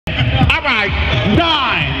right,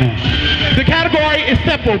 9. The category is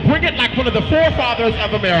simple. Bring it like one of the forefathers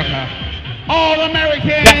of America.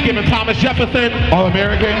 All-American. That's given Thomas Jefferson.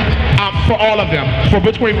 All-American. For all of them. For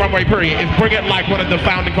Butch Queen Runway, period. Is bring it like one of the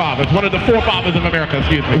founding fathers. One of the forefathers of America,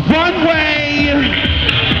 excuse me. Runway.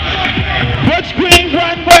 Butch Queen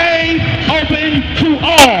Runway. Open to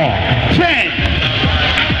all. 10.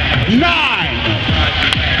 9.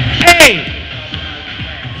 8.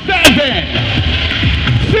 7.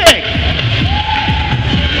 6.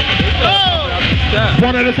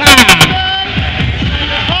 One at a time.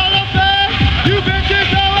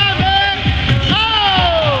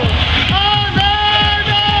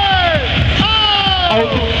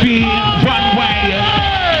 Runway,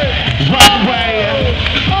 runway,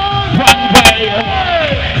 runway,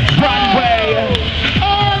 runway.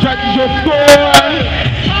 Judges your score.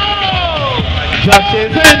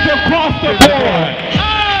 Judges hands across the board.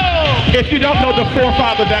 If you don't know the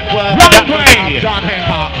forefather that was John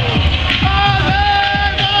Hancock.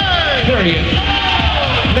 Period.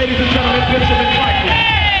 Ladies and gentlemen, this is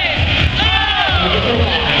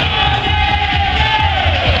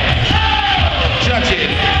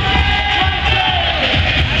Judges.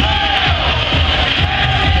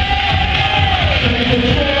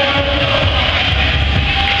 Thank you.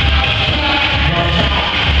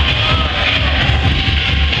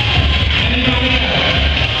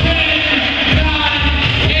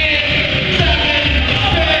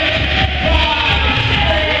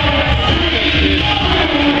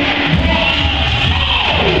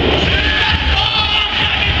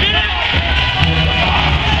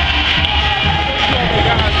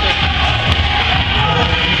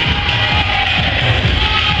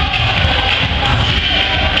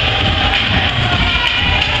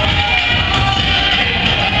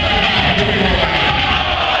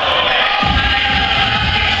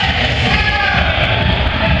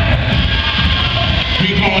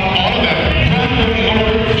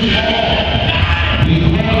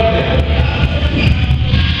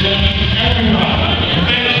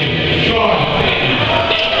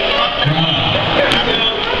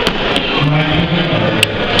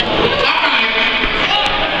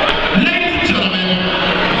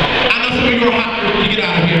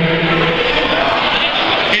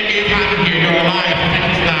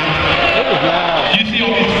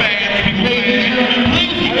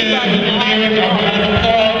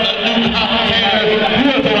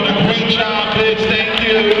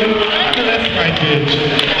 That's right,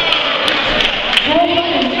 bitch.